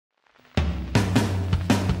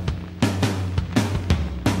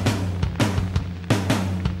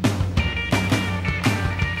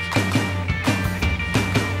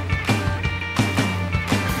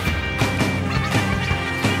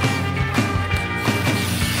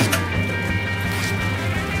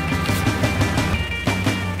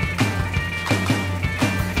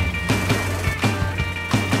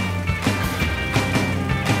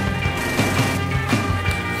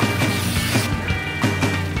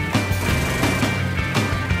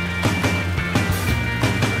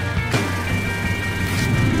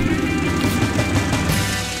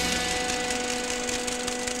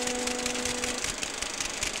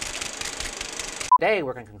today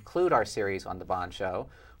we're going to conclude our series on the Bond show.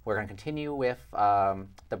 We're going to continue with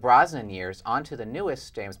the Brosnan years onto the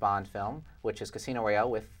newest James Bond film, which is Casino Royale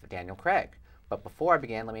with Daniel Craig. But before I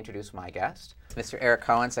begin, let me introduce my guest, Mr. Eric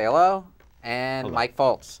Cohen, say hello, and hello. Mike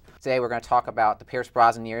Foltz. Today we're going to talk about the Pierce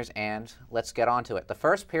Brosnan years, and let's get on to it. The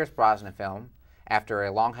first Pierce Brosnan film, after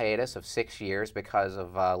a long hiatus of 6 years because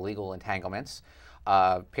of legal entanglements,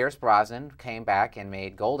 Pierce Brosnan came back and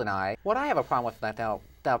made Goldeneye. What I have a problem with that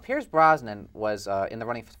now Pierce Brosnan was in the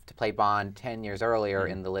running to play Bond 10 years earlier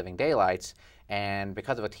in The Living Daylights, and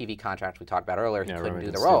because of a TV contract we talked about earlier, he couldn't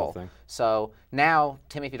do the role. So now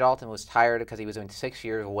Timothy Dalton was tired because he was doing 6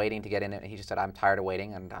 years waiting to get in it, and he just said, I'm tired of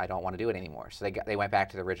waiting and I don't want to do it anymore. So they went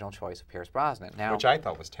back to the original choice of Pierce Brosnan. Now, which I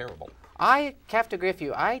thought was terrible. I have to agree with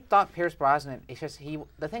you. I thought Pierce Brosnan, it's just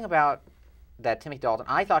the thing about that Timothy Dalton,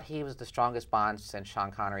 I thought he was the strongest Bond since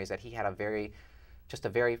Sean Connery, is that he had a very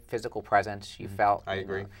physical presence. You felt. I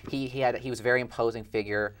agree. He was a very imposing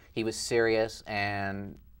figure. He was serious,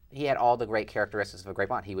 and he had all the great characteristics of a great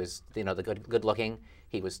Bond. He was, the good looking.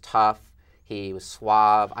 He was tough. He was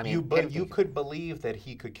suave. I mean, you could believe that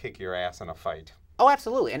he could kick your ass in a fight. Oh,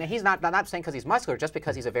 absolutely. And he's not saying because he's muscular, just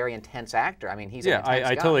because he's a very intense actor. I mean, he's an intense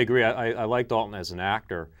guy. I totally agree. I like Dalton as an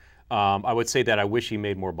actor. I would say that I wish he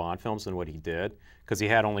made more Bond films than what he did, because he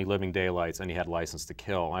had only Living Daylights and he had License to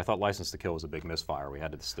Kill. And I thought License to Kill was a big misfire. We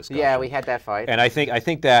had this discussion. Yeah, we had that fight. And I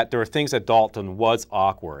think that there were things that Dalton was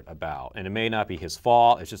awkward about, and it may not be his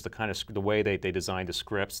fault. It's just the way they designed the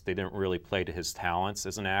scripts. They didn't really play to his talents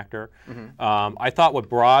as an actor. I thought what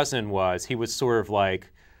Brosnan was, he was sort of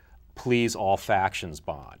like please all factions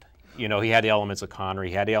Bond. You know, he had the elements of Connery,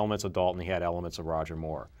 he had the elements of Dalton, he had elements of Roger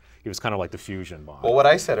Moore. He was kind of like the fusion Bond. Well, what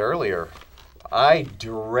I said earlier, I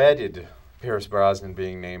dreaded Pierce Brosnan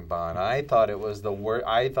being named Bond. I thought it was the word.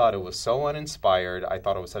 I thought it was so uninspired. I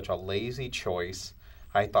thought it was such a lazy choice.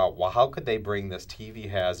 I thought, well, how could they bring this TV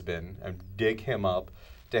has-been and dig him up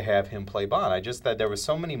to have him play Bond? I just thought there were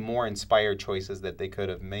so many more inspired choices that they could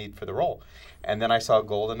have made for the role. And then I saw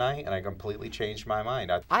Goldeneye, and I completely changed my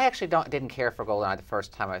mind. I actually didn't care for Goldeneye the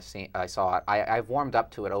first time I saw it. I've warmed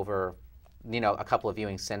up to it over a couple of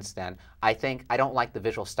viewings since then. I don't like the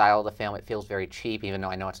visual style of the film. It feels very cheap, even though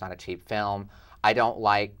I know it's not a cheap film. I don't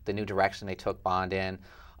like the new direction they took Bond in.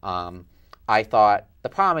 I thought the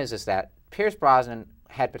problem is that Pierce Brosnan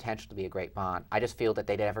had potential to be a great Bond. I just feel that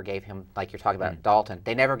they never gave him, like you're talking about Dalton,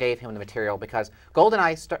 they never gave him the material, because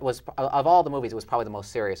Goldeneye was, of all the movies, it was probably the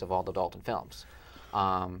most serious of all the Dalton films.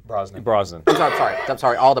 Brosnan. I'm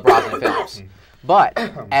sorry, all the Brosnan films. But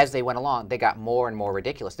as they went along, they got more and more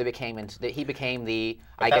ridiculous. He became the,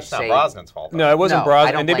 that's not Brosnan's fault, though. No, it wasn't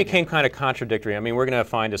Brosnan, and they became kind of contradictory. I mean, we're going to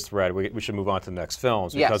find this thread. We should move on to the next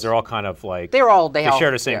films, because they're all kind of like, they share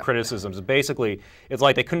the same criticisms. Basically, it's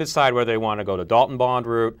like they couldn't decide whether they want to go the Dalton Bond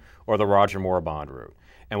route or the Roger Moore Bond route.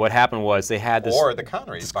 And what happened was they had this, or the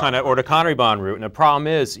Connery Bond route. And the problem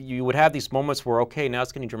is, you would have these moments where, okay, now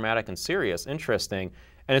it's getting dramatic and serious, interesting,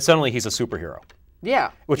 and then suddenly he's a superhero.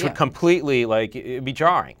 Yeah. Which would completely, like, it'd be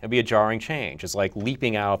jarring. It'd be a jarring change. It's like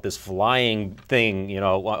leaping out of this flying thing,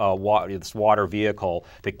 this water vehicle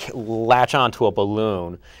to latch onto a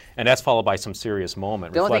balloon, and that's followed by some serious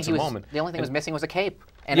moment, reflexive moment. The only thing was missing was a cape.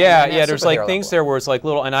 There's like things there where it's like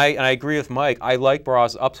little, and I agree with Mike. I like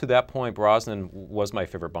Brosnan. Up to that point, Brosnan was my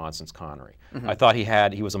favorite Bond since Connery. I thought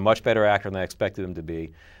he was a much better actor than I expected him to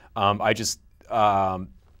be.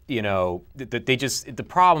 The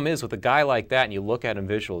problem is with a guy like that, and you look at him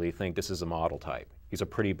visually, you think this is a model type. He's a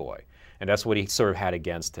pretty boy, and that's what he sort of had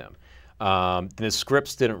against him. The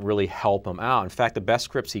scripts didn't really help him out. In fact, the best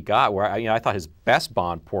scripts he got were, I thought his best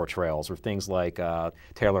Bond portrayals were things like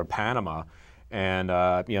Taylor of Panama, and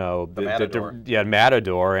Matador,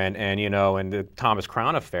 and the Thomas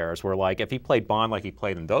Crown affairs, where like if he played Bond like he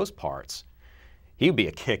played in those parts, he would be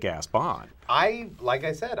a kick-ass Bond. Like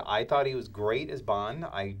I said, I thought he was great as Bond.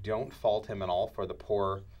 I don't fault him at all for the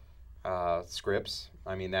poor scripts.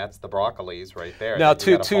 I mean, that's the Broccolis right there. Now,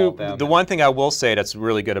 the one thing I will say that's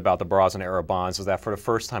really good about the Brosnan era Bonds is that for the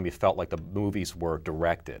first time you felt like the movies were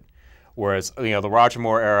directed. Whereas, the Roger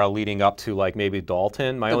Moore era leading up to like maybe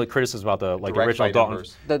Dalton, my only criticism about the original Dalton,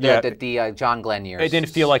 the John Glenn years, it didn't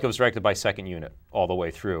feel like it was directed by second unit all the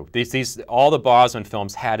way through. All the Brosnan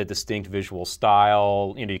films had a distinct visual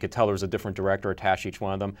style. You could tell there was a different director attached to each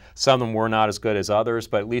one of them. Some of them were not as good as others,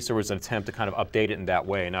 but at least there was an attempt to kind of update it in that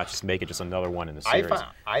way, and not just make it just another one in the series.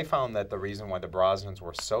 I found that the reason why the Brosnans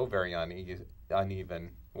were so very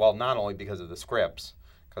uneven, well, not only because of the scripts,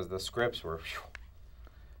 because the scripts were.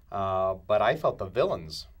 But I felt the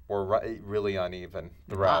villains were really uneven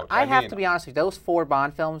throughout. I have to be honest with you, those 4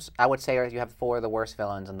 Bond films, I would say you have 4 of the worst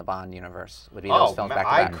villains in the Bond universe. Would be those films back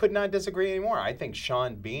to I back. could not disagree anymore. I think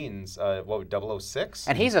Sean Bean's, 006?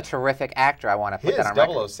 And he's a terrific actor, I want to put that on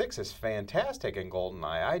record. His 006 is fantastic in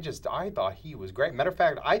Goldeneye. I thought he was great. Matter of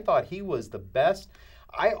fact, I thought he was the best.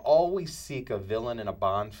 I always seek a villain in a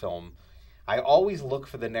Bond film. I always look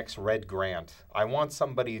for the next Red Grant. I want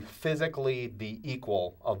somebody physically the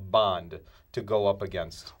equal of Bond to go up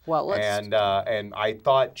against. Well, and I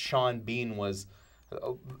thought Sean Bean was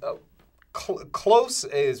close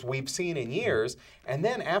as we've seen in years. And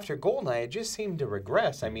then after Goldeneye, it just seemed to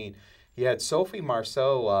regress. I mean, you had Sophie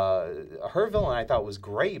Marceau. Her villain I thought was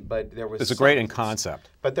great, but there was It's great in concept.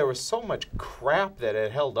 But there was so much crap that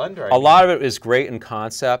it held under. A lot of it is great in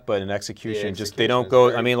concept, but in execution, just they don't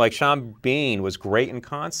go. I mean, like Sean Bean was great in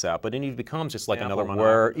concept, but then he becomes just like another one.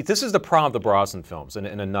 Where this is the problem of the Brosnan films in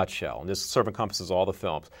a nutshell, and this sort of encompasses all the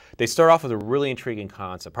films. They start off with a really intriguing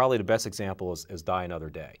concept. Probably the best example is Die Another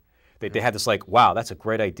Day. They had this like, wow, that's a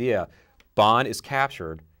great idea. Bond is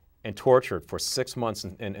captured and tortured for 6 months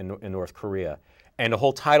in North Korea. And the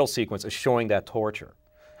whole title sequence is showing that torture,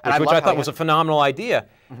 which I thought was a phenomenal idea.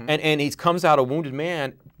 And he comes out a wounded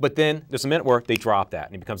man, but then there's a minute where they drop that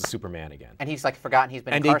and he becomes a Superman again. And he's like forgotten he's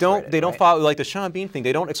been and incarcerated. they don't follow, like the Sean Bean thing,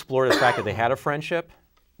 they don't explore the fact that they had a friendship,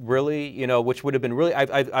 really, you know, which would have been really,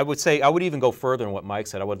 I would say, I would even go further than what Mike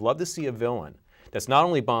said. I would love to see a villain that's not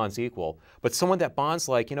only Bond's equal, but someone that Bond's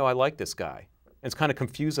like, you know, I like this guy. And it's kind of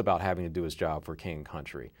confused about having to do his job for king and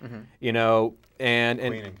country, you know,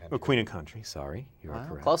 Queen and Country. Sorry, you're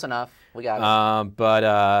correct. Close enough. We got it.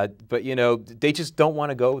 But you know, they just don't want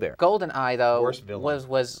to go there. Goldeneye though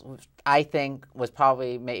was I think was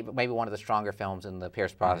probably maybe one of the stronger films in the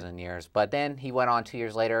Pierce Brosnan years. But then he went on 2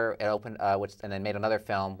 years later and opened and then made another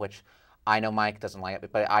film which. I know Mike doesn't like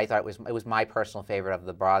it, but I thought it was my personal favorite of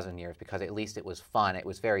the Brosnan years because at least it was fun. It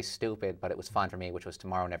was very stupid, but it was fun for me, which was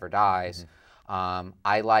Tomorrow Never Dies.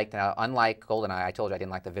 I liked, unlike Goldeneye, I told you I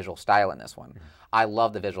didn't like the visual style in this one. I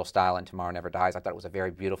love the visual style in Tomorrow Never Dies. I thought it was a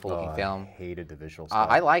very beautiful looking film. I hated the visual style.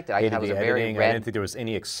 I liked it. I hated thought it was the a very editing. red. I didn't think there was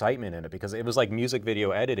any excitement in it because it was like music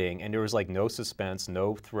video editing and there was like no suspense,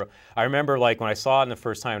 no thrill. I remember like when I saw it in the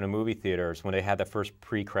first time in the movie theaters when they had that first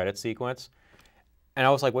pre-credit sequence, and I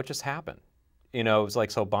was like, what just happened? You know, it was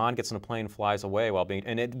like, so Bond gets in a plane and flies away while being,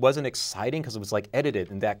 and it wasn't exciting because it was like edited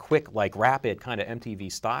in that quick, like rapid kind of MTV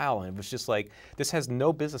style, and it was just like, this has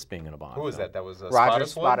no business being in a Bond. Who was that? That was Roger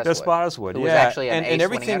Spottiswoode. Spottiswoode, who was actually an and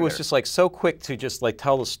everything ace-winning was editor. just like so quick to just like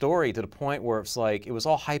tell the story to the point where it's like, it was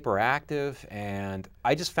all hyperactive, and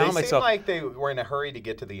I just found They myself. seemed like they were in a hurry to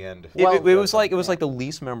get to the end. It was like the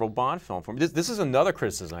least memorable Bond film for me. This is another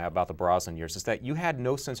criticism I have about the Brosnan years, is that you had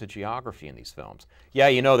no sense of geography in these films. Yeah,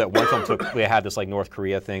 you know that one film they had this like North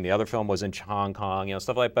Korea thing. The other film was in Hong Kong, you know,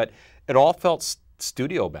 stuff like that. But it all felt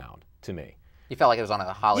studio bound to me. You felt like it was on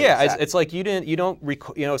a Hollywood set. It's like you don't, you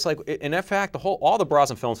know, it's like, in fact, all the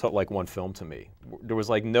Brosnan films felt like one film to me. There was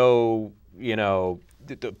like no, you know,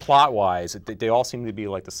 plot-wise, they all seem to be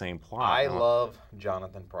like the same plot. I love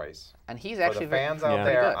Jonathan Pryce. And he's actually for the fans out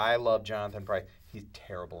there, I love Jonathan Pryce. He's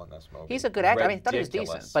terrible in this movie. He's a good actor. I mean, I thought he was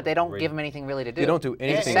decent, but they don't give him anything really to do. They don't do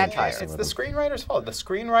anything. It's the screenwriter's fault. The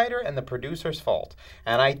screenwriter and the producer's fault.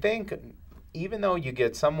 And I think even though you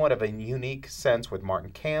get somewhat of a unique sense with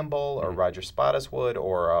Martin Campbell or Roger Spottiswoode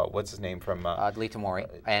or what's his name from Lee Tamori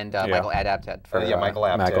and Michael Apted. Michael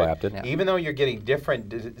Apted. Yeah. Even though you're getting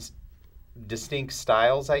different distinct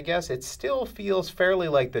styles, I guess, it still feels fairly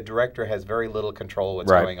like the director has very little control of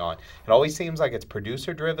what's going on. It always seems like it's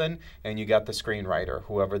producer driven and you got the screenwriter,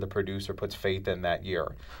 whoever the producer puts faith in that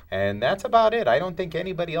year. And that's about it. I don't think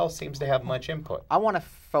anybody else seems to have much input. I want to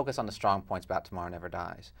focus on the strong points about Tomorrow Never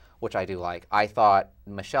Dies, which I do like. I thought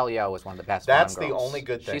Michelle Yeoh was one of the best Bond girls. That's the only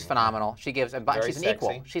good thing. She's phenomenal. She gives, and she's an sexy.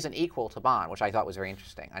 equal. She's an equal to Bond, which I thought was very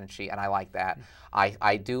interesting, and I like that.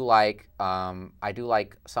 I do like some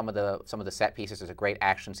of the set pieces. There's a great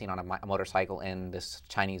action scene on a motorcycle in this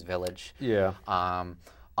Chinese village. Yeah.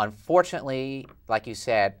 Unfortunately, like you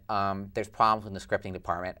said, there's problems in the scripting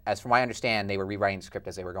department. As from what I understand, they were rewriting the script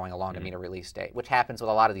as they were going along to meet a release date, which happens with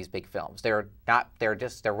a lot of these big films. They're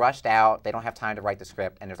rushed out. They don't have time to write the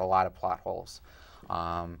script, and there's a lot of plot holes.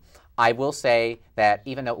 I will say that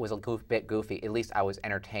even though it was a bit goofy, at least I was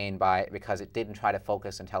entertained by it because it didn't try to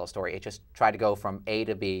focus and tell a story. It just tried to go from A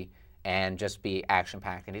to B and just be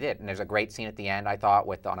action-packed, and it did. And there's a great scene at the end, I thought,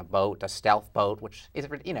 on a boat, a stealth boat, which is,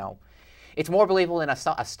 you know, it's more believable than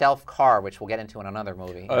a stealth car, which we'll get into in another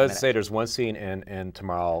movie. Let's say there's one scene in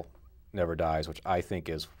Tomorrow Never Dies, which I think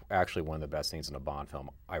is actually one of the best scenes in a Bond film,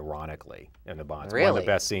 ironically, in the Bond. It's Really? one of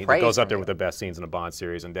the best scenes. It goes up there with the best scenes in the Bond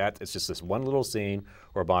series, and that it's just this one little scene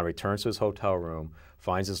where Bond returns to his hotel room,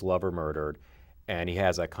 finds his lover murdered, and he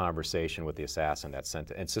has that conversation with the assassin that's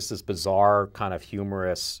sent. It's just this bizarre, kind of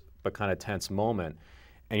humorous but kind of tense moment,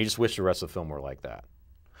 and you just wish the rest of the film were like that.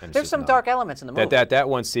 There's some dark elements in the movie. That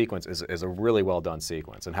one sequence is a really well done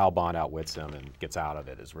sequence, and how Bond outwits him and gets out of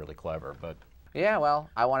it is really clever. But yeah, well,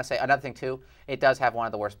 I want to say another thing too. It does have one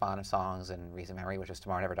of the worst Bond songs in recent memory, which is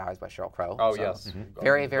 "Tomorrow Never Dies" by Sheryl Crow. Oh so yes,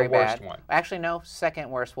 very the bad. Worst one. Actually, no, second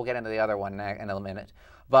worst. We'll get into the other one in a minute.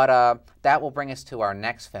 But that will bring us to our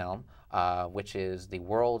next film, which is "The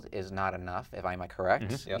World Is Not Enough." If I'm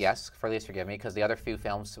correct, yes. Please forgive me, because the other few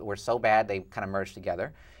films were so bad they kind of merged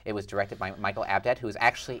together. It was directed by Michael Abded, who is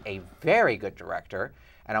actually a very good director,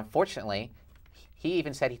 and unfortunately, he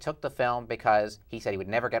even said he took the film because he said he would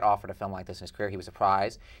never get offered a film like this in his career. He was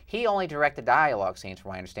surprised. He only directed dialogue scenes, from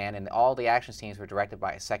what I understand, and all the action scenes were directed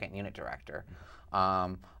by a second unit director.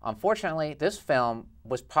 Unfortunately, this film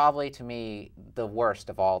was probably, to me, the worst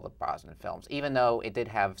of all the Brosnan films, even though it did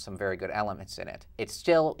have some very good elements in it. It's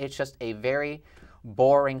just a very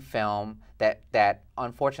boring film that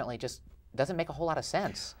unfortunately just doesn't make a whole lot of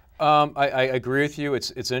sense. I agree with you.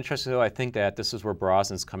 It's interesting, though. I think that this is where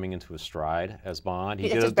Brosnan's coming into his stride as Bond. He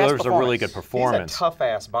delivers a really good performance. He's a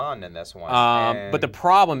tough-ass Bond in this one. But the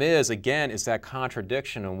problem is, again, is that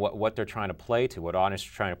contradiction in what they're trying to play to, what audience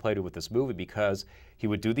are trying to play to with this movie, because he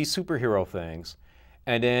would do these superhero things,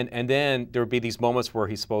 and then there would be these moments where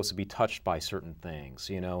he's supposed to be touched by certain things,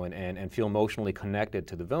 you know, and feel emotionally connected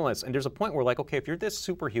to the villains. And there's a point where, like, okay, if you're this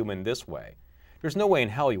superhuman this way, there's no way in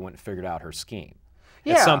hell you wouldn't have figured out her scheme.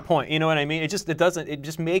 Yeah. At some point, you know what I mean? It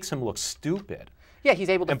just makes him look stupid. Yeah, he's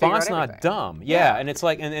able to and figure Bond's out everything. not dumb. Yeah, and it's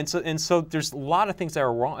like, and so there's a lot of things that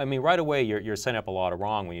are wrong. I mean, right away you're setting up a lot of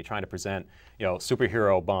wrong when you're trying to present, you know,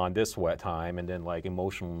 superhero Bond this time, and then like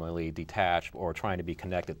emotionally detached or trying to be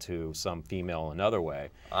connected to some female another way.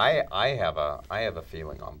 I have a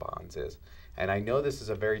feeling on Bonds is, and I know this is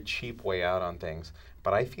a very cheap way out on things,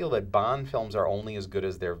 but I feel that Bond films are only as good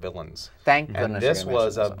as their villains. Thank goodness. And this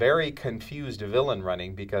was a very confused villain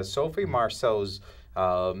running, because Sophie Marceau's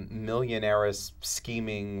millionaire-ish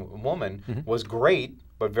scheming woman was great,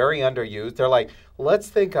 but very underused. They're like, let's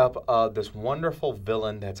think up this wonderful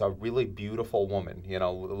villain that's a really beautiful woman. You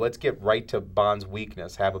know, let's get right to Bond's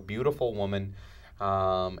weakness. Have a beautiful woman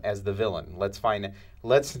as the villain.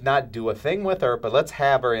 Let's not do a thing with her, but let's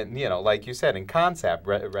have her in, you know, like you said, in concept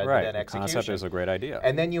rather than execution. Concept is a great idea.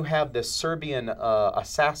 And then you have this Serbian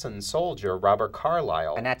assassin soldier, Robert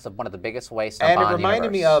Carlyle. And that's one of the biggest wastes of Bond And it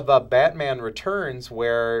reminded universe. me of Batman Returns,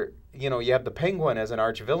 where, you know, you have the Penguin as an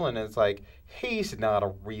arch villain, and it's like, he's not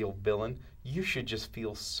a real villain. You should just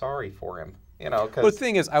feel sorry for him. You know, But the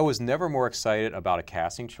thing is, I was never more excited about a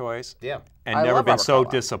casting choice. Yeah. And I never love been Robert so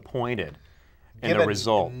Carlyle. disappointed in given a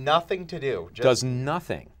result. nothing to do. Just Does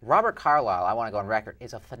nothing. Robert Carlyle, I want to go on record,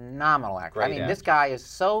 is a phenomenal actor. Great I mean, actor. this guy is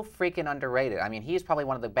so freaking underrated. I mean, he's probably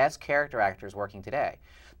one of the best character actors working today.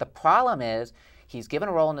 The problem is, he's given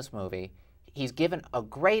a role in this movie. He's given a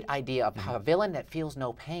great idea of how a villain that feels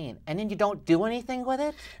no pain, and then you don't do anything with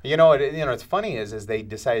it. You know, it's funny is they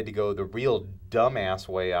decided to go the real dumbass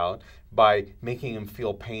way out by making him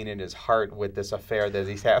feel pain in his heart with this affair that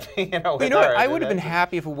he's having. You know What, I would have been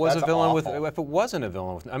happy if it was a that's villain awful. if it wasn't a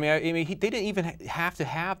villain. I mean, they didn't even have to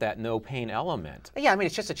have that no pain element. Yeah, I mean,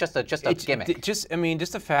 it's just a gimmick. Just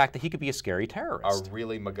the fact that he could be a scary terrorist. A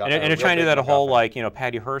really And they're trying to do that a whole, like, you know,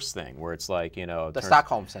 Patty Hearst thing, where it's like, you know, the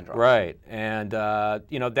Stockholm syndrome. right? And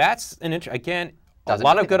you know, that's an again Doesn't a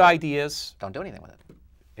lot do of good anything with ideas. Don't do anything with it.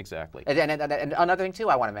 Exactly. And another thing too,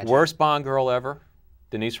 I want to mention. Worst Bond girl ever,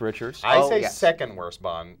 Denise Richards. I say yes. second worst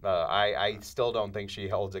Bond. I still don't think she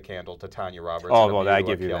holds a candle to Tanya Roberts. Oh, in A well, View I to a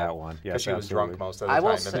give you Kill, that one. Yes, because she was absolutely. drunk most of the I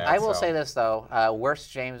will. time. I will say this though.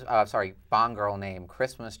 Worst Bond girl name,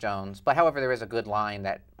 Christmas Jones. But however, there is a good line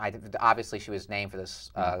that obviously she was named for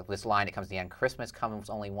this this line that comes at the end. Christmas comes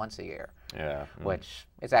only once a year. Yeah. Which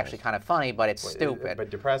is actually kind of funny, but it's stupid. But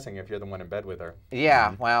depressing if you're the one in bed with her.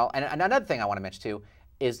 Yeah. Well, and another thing I want to mention too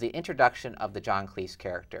is the introduction of the John Cleese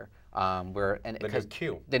character.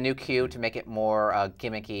 The new Q to make it more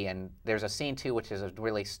gimmicky, and there's a scene too which is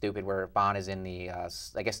really stupid where Bond is in the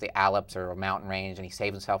I guess the Alps or a mountain range, and he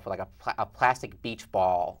saves himself with like a plastic beach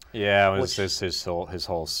ball. Yeah, it was his whole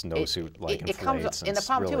snowsuit like inflates. And the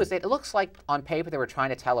problem too is that it looks like on paper they were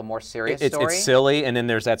trying to tell a more serious it's story. It's silly, and then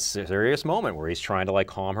there's that serious moment where he's trying to like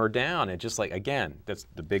calm her down, and just like again, that's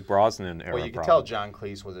the big Brosnan era. Well, you can tell John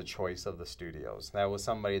Cleese was a choice of the studios. That was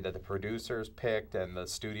somebody that the producers picked, and the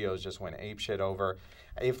studios just went apeshit over.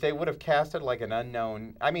 If they would have casted like an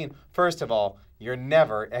unknown, I mean, first of all, You're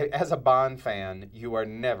never, as a Bond fan, you are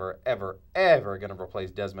never, ever, ever going to replace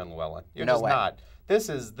Desmond Llewellyn. You're No just way. not. This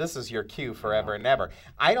is your cue forever and ever.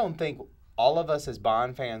 I don't think all of us as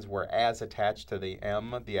Bond fans were as attached to the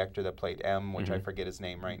actor that played M, which I forget his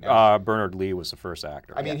name right now. Bernard Lee was the first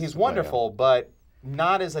actor. I mean, he's wonderful, but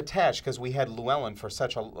not as attached because we had Llewellyn for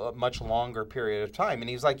such a much longer period of time, and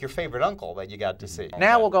he's like your favorite uncle that you got to see.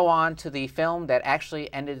 Now we'll go on to the film that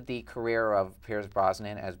actually ended the career of Pierce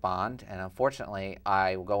Brosnan as Bond, and unfortunately,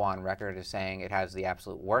 I will go on record as saying it has the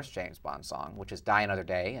absolute worst James Bond song, which is "Die Another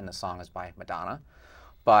Day," and the song is by Madonna.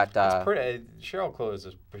 But it's pretty, Sheryl Crow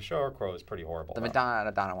is pretty horrible. The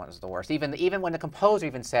Madonna one is the worst. Even when the composer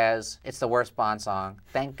even says it's the worst Bond song,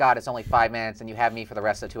 thank God it's only 5 minutes and you have me for the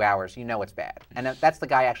rest of the 2 hours. You know it's bad. And that's the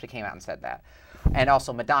guy who actually came out and said that. And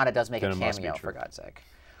also Madonna does make a cameo, for God's sake.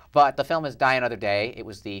 But the film is Die Another Day. It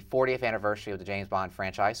was the 40th anniversary of the James Bond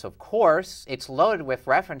franchise, so of course it's loaded with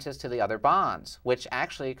references to the other Bonds, which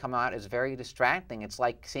actually come out as very distracting. It's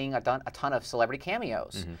like seeing a ton of celebrity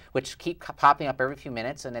cameos, which keep popping up every few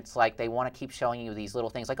minutes, and it's like they want to keep showing you these little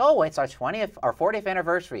things like, oh, it's our 40th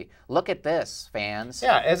anniversary. Look at this, fans.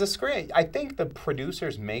 Yeah, as a I think the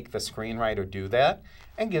producers make the screenwriter do that,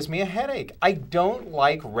 and gives me a headache. I don't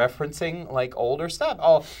like referencing like older stuff.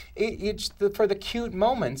 Oh, it's for the cute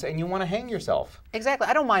moments, and you want to hang yourself. Exactly.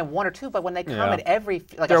 I don't mind one or two, but when they come at every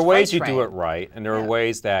there are ways you do it right, and there are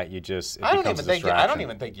ways that you just I don't even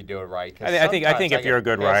think you do it right. I think if you're a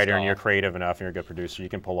good writer and you're creative enough and you're a good producer, you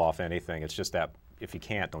can pull off anything. It's just that if you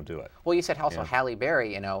can't, don't do it. Well, you said also Halle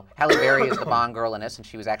Berry. You know, Halle Berry is the Bond girl in this, and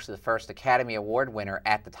she was actually the first Academy Award winner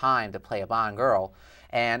at the time to play a Bond girl.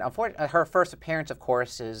 And unfortunately, her first appearance, of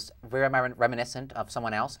course, is very reminiscent of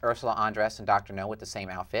someone else, Ursula Andress and Dr. No with the same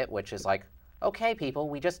outfit, which is like, okay, people,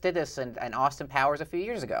 we just did this in Austin Powers a few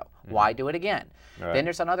years ago. Why do it again? Right. Then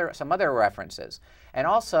there's some other references. And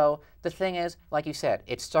also, the thing is, like you said,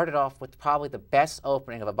 it started off with probably the best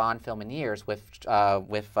opening of a Bond film in years with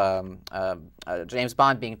James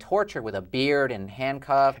Bond being tortured with a beard and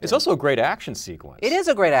handcuffed. It's also a great action sequence. It is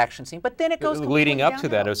a great action scene, but then it goes leading up to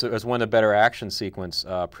that, downhill. it was one of the better action sequence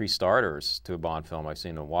pre-starters to a Bond film I've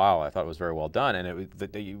seen in a while. I thought it was very well done, and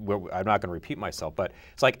I'm not going to repeat myself, but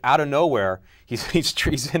it's like out of nowhere,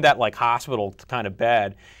 he's in that like hospital kind of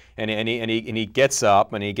bed, and he gets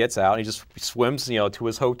up and he gets out and he just swims to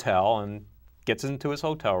his hotel and gets into his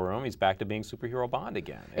hotel room. He's back to being superhero Bond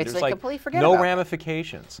again. And it's like completely forget no about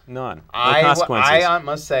ramifications, none. No consequences. I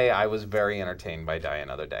must say I was very entertained by Die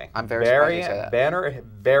Another Day. I'm very surprised you say that.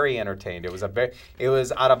 Very entertained. It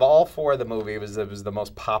was out of all four of the movie, it was the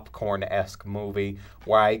most popcorn-esque movie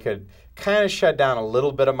where I could kind of shut down a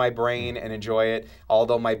little bit of my brain and enjoy it,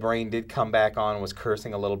 although my brain did come back on and was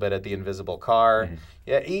cursing a little bit at the invisible car.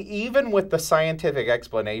 Yeah, even with the scientific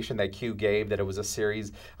explanation that Q gave that it was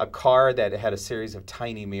a car that had a series of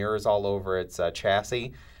tiny mirrors all over its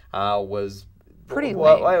chassis was pretty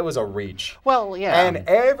lame. It was a reach. Well, yeah. And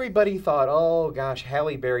everybody thought, oh gosh,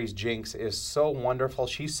 Halle Berry's Jinx is so wonderful.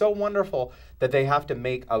 She's so wonderful that they have to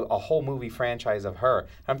make a whole movie franchise of her.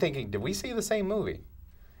 I'm thinking, did we see the same movie?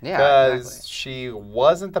 Yeah, because she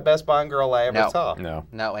wasn't the best Bond girl I ever saw.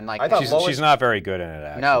 No, and like she's not very good in it.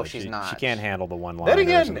 Actually, no, she's not. She can't handle the one line. Then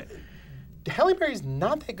again, Halle Berry's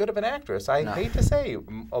not that good of an actress. I hate to say,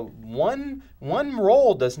 one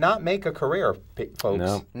role does not make a career,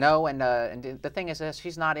 folks. No, and the thing is,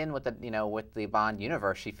 she's not in with the Bond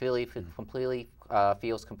universe. She completely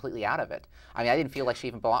feels completely out of it. I mean, I didn't feel like she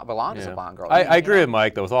even belonged as a Bond girl. I agree with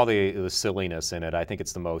Mike though. With all the silliness in it, I think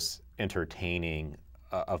it's the most entertaining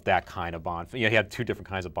of that kind of Bond. You had two different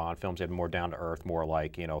kinds of Bond films. You had more down to earth, more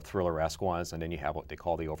like thriller-esque ones, and then you have what they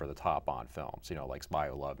call the over-the-top Bond films. Like Spy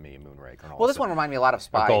Who Loved Me and Moonraker. And all this one reminded me a lot of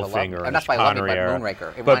Spy Who Loved Me. Not Spy Who Loved Me, but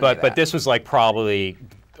Moonraker. But this was like probably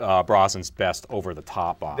Brosnan's best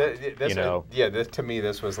over-the-top Bond. To me,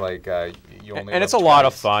 this was like you only. And it's a lot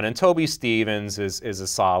of fun. And Toby Stephens is a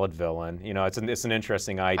solid villain. It's an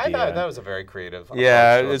interesting idea. I thought that was a very creative. And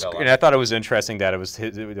I thought it was interesting that it was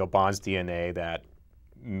Bond's DNA that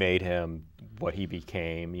made him what he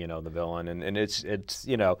became, the villain, and it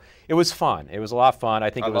was fun. It was a lot of fun.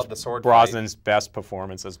 I think it was Brosnan's best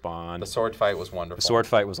performance as Bond. The sword fight was wonderful. The sword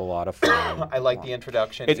fight was a lot of fun. I like the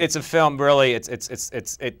introduction. It's a film, really.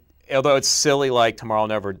 Although it's silly, like Tomorrow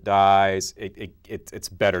Never Dies, it's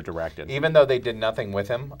better directed. Even though they did nothing with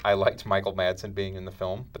him, I liked Michael Madsen being in the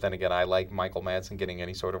film. But then again, I like Michael Madsen getting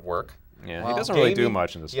any sort of work. Yeah, he doesn't really do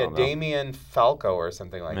much in this film. Yeah, Damien Falco or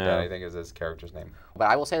something like that, I think is his character's name. But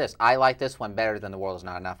I will say this, I like this one better than The World Is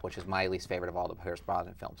Not Enough, which is my least favorite of all the Pierce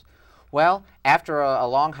Brosnan films. Well, after a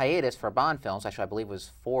long hiatus for Bond films, actually I believe it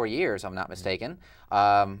was 4 years, if I'm not mistaken,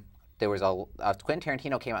 there was Quentin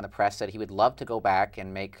Tarantino came out in the press, said he would love to go back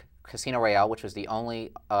and make Casino Royale, which was the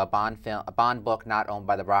only Bond book not owned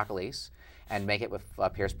by the Broccoli's, and make it with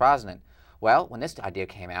Pierce Brosnan. Well, when this idea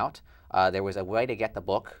came out, there was a way to get the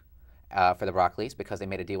book for the Broccoli's because they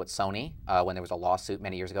made a deal with Sony when there was a lawsuit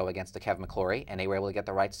many years ago against the Kevin McClory, and they were able to get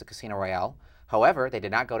the rights to Casino Royale. However, they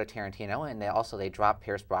did not go to Tarantino, and they dropped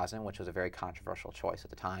Pierce Brosnan, which was a very controversial choice at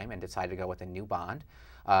the time, and decided to go with a new Bond.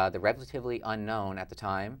 The relatively unknown at the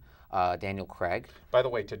time, Daniel Craig. By the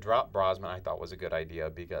way, to drop Brosnan I thought was a good idea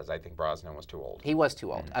because I think Brosnan was too old. He was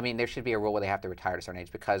too old. I mean, there should be a rule where they have to retire at a certain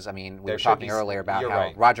age because, I mean, we were talking earlier about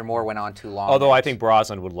how Roger Moore went on too long. Although I think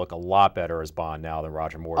Brosnan would look a lot better as Bond now than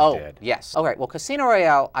Roger Moore did. Yes. All right. Well, Casino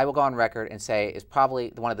Royale, I will go on record and say, is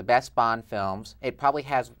probably one of the best Bond films. It probably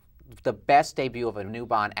has the best debut of a new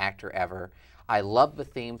Bond actor ever. I love the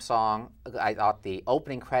theme song. I thought the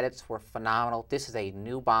opening credits were phenomenal. This is a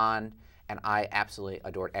new Bond, and I absolutely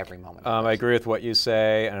adored every moment of I agree with what you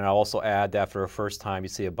say, and I'll also add that for the first time you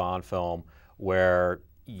see a Bond film where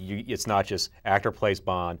it's not just actor plays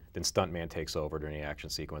Bond, then stuntman takes over during the action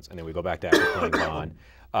sequence, and then we go back to actor playing Bond.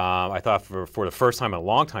 I thought for the first time in a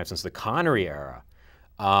long time since the Connery era,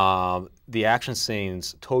 the action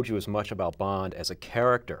scenes told you as much about Bond as a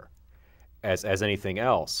character as anything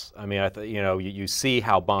else. I mean, you see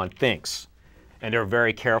how Bond thinks, and they're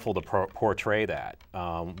very careful to portray that,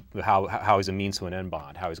 how he's a means to an end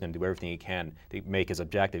Bond, how he's going to do everything he can to make his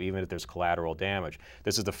objective, even if there's collateral damage.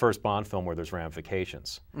 This is the first Bond film where there's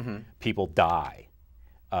ramifications. People die.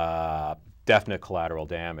 Definite collateral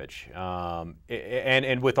damage.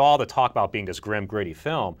 And with all the talk about being this grim, gritty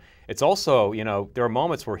film, it's also, there are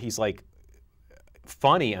moments where he's like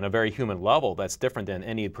funny on a very human level that's different than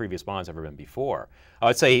any previous Bond's ever been before. I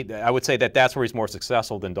would say that that's where he's more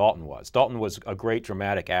successful than Dalton was. Dalton was a great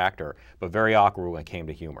dramatic actor, but very awkward when it came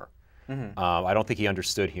to humor. I don't think he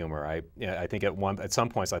understood humor. I think at some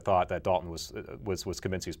points I thought that Dalton was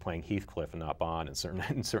convinced he was playing Heathcliff and not Bond in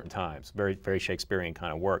certain times. Very, very Shakespearean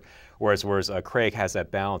kind of work. Whereas Craig has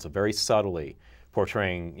that balance of very subtly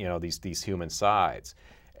portraying these human sides.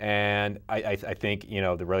 And I think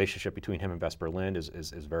the relationship between him and Vesper Lynd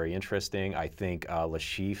is very interesting. I think Le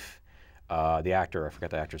Chiffre, the actor, I forgot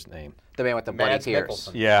the actor's name. The man with the bloody tears.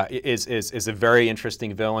 Nicholson. Yeah, is a very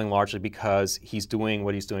interesting villain, largely because he's doing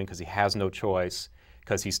what he's doing because he has no choice,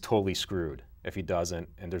 because he's totally screwed if he doesn't,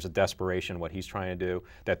 and there's a desperation in what he's trying to do.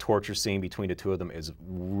 That torture scene between the two of them is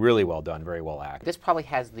really well done, very well acted. This probably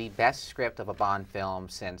has the best script of a Bond film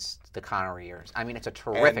since the Connery years. I mean, it's a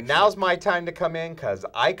terrific And now's my time to come in because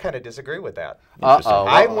I kind of disagree with that.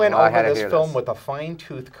 I went over this film with a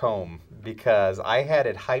fine-tooth comb because I had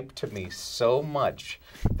it hyped to me so much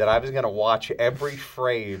that I was going to watch every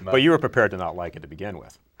frame. But you were prepared to not like it to begin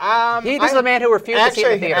with. This is a man who refused to see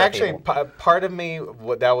the theater. Actually, part of me,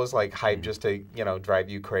 that was like hype just to, drive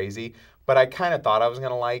you crazy. But I kind of thought I was going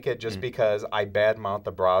to like it just because I badmouth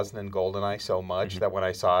the Brosnan Goldeneye so much that when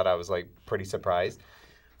I saw it, I was like pretty surprised.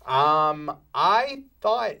 I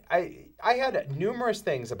thought I had numerous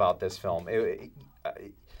things about this film.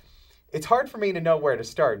 It's hard for me to know where to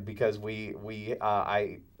start because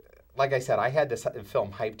like I said, I had this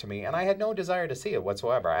film hyped to me, and I had no desire to see it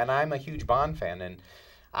whatsoever. And I'm a huge Bond fan, and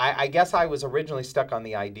I guess I was originally stuck on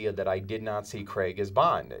the idea that I did not see Craig as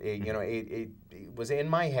Bond. It was in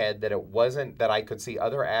my head that it wasn't that I could see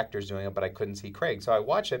other actors doing it, but I couldn't see Craig. So I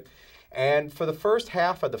watched it, and for the first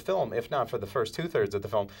half of the film, if not for the first two-thirds of the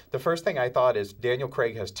film, the first thing I thought is Daniel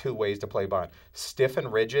Craig has two ways to play Bond: stiff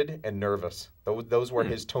and rigid and nervous. Those were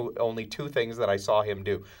his only two things that I saw him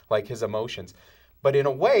do, like his emotions. But in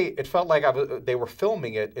a way, it felt like they were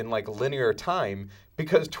filming it in like linear time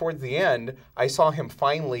because towards the end, I saw him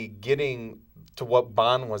finally getting to what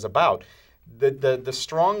Bond was about. The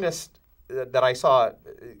strongest that I saw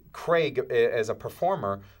Craig as a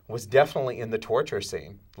performer was definitely in the torture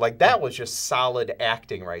scene. Like that was just solid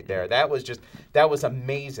acting right there. That was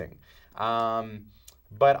amazing.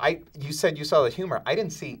 But you said you saw the humor. I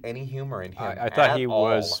didn't see any humor in him. I thought he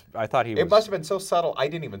was. It must have been so subtle. I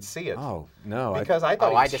didn't even see it. Oh no! Because I thought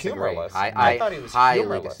he was humorless. I thought he was highly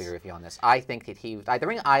humorless. disagree with you on this. I think that the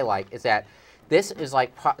thing I like is that this is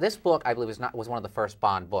like this book. I believe was one of the first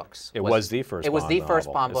Bond books. It was the first. It was the first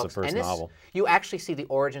novel. Bond book. It's the first and novel. You actually see the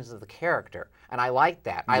origins of the character, and I like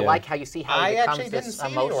that. I like how you see how he becomes this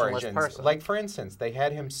emotionless person. Like for instance, they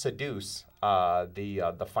had him seduce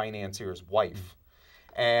the financier's wife.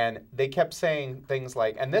 And they kept saying things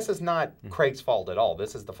like, and this is not Craig's fault at all.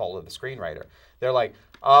 This is the fault of the screenwriter. They're like,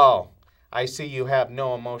 oh, I see you have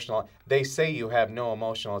no emotional, they say you have no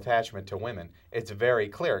emotional attachment to women. It's very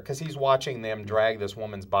clear, because he's watching them drag this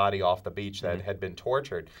woman's body off the beach that had been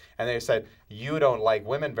tortured. And they said, you don't like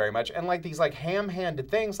women very much. And like these like ham-handed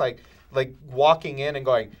things, like walking in and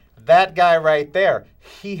going, that guy right there,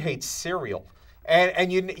 he hates cereal.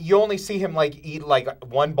 And you only see him like eat like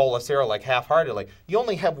one bowl of cereal like half-heartedly. You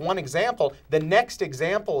only have one example. The next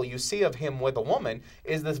example you see of him with a woman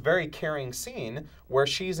is this very caring scene where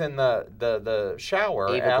she's in the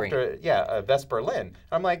shower after Vesper Lynn.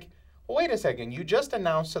 I'm like, well, wait a second. You just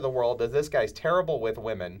announced to the world that this guy's terrible with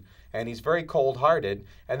women and he's very cold-hearted,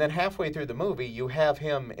 and then halfway through the movie you have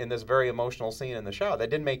him in this very emotional scene in the show. That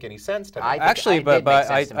didn't make any sense to me. Actually,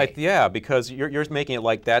 yeah, because you're making it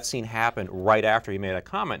like that scene happened right after he made a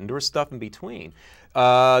comment, and there was stuff in between.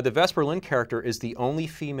 The Vesper Lynn character is the only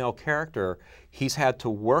female character he's had to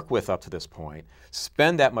work with up to this point,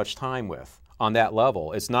 spend that much time with. On that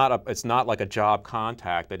level, it's not like a job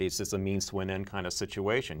contact that it's just a means to an end kind of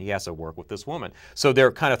situation. He has to work with this woman, so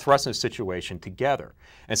they're kind of thrust in a situation together.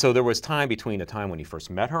 And so there was time between the time when he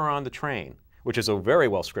first met her on the train, which is a very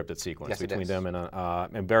well scripted sequence between them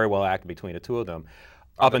and very well acted between the two of them.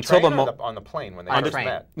 Up until on the plane when they first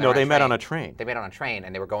met. No, they met on a train. They met on a train,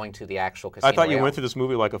 and they were going to the actual casino. I thought you Royale. went through this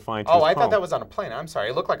movie like a fine-tooth comb. Oh, I thought that was on a plane. I'm sorry.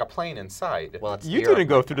 It looked like a plane inside. Well, it's you didn't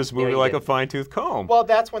go through this movie like a fine-tooth comb. Well,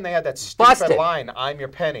 that's when they had that stupid line, "I'm your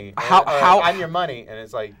penny," "I'm your money," and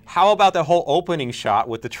it's like. How about the whole opening shot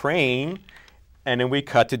with the train? And then we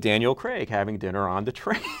cut to Daniel Craig having dinner on the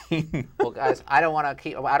train. Well, guys, I don't want to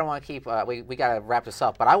keep. We got to wrap this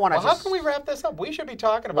up, but I want to. Well, how can we wrap this up? We should be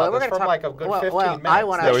talking about this for like a good 15 minutes. I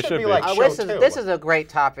want to. Should be like this is a great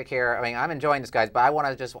topic here. I mean, I'm enjoying this, guys, but I want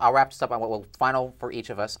to just. I'll wrap this up on what will final for each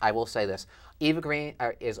of us. I will say this: Eva Green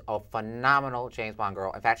is a phenomenal James Bond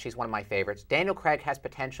girl. In fact, she's one of my favorites. Daniel Craig has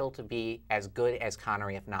potential to be as good as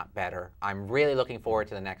Connery, if not better. I'm really looking forward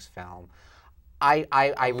to the next film. I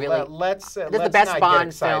really. This is the best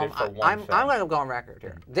Bond film. I'm going to go on record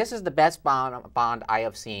here. This is the best Bond I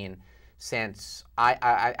have seen since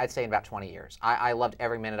I'd say in about 20 years. I loved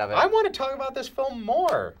every minute of it. I want to talk about this film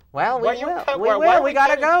more. Well, we will. We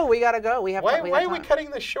gotta go. We gotta go. Why are we cutting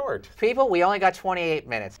this short? People, we only got 28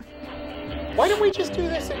 minutes. Why don't we just do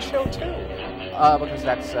this in show 2? Because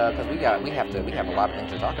we have a lot of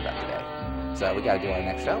things to talk about today. So we got to do our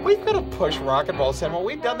next show. We could have pushed rock and roll cinema.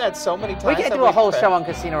 We've done that so many times. We can't do a whole show on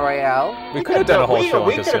Casino Royale. We could have done a whole show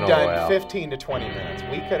on Casino Royale. We could have done 15 to 20 minutes.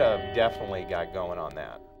 We could have definitely got going on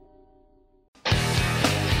that.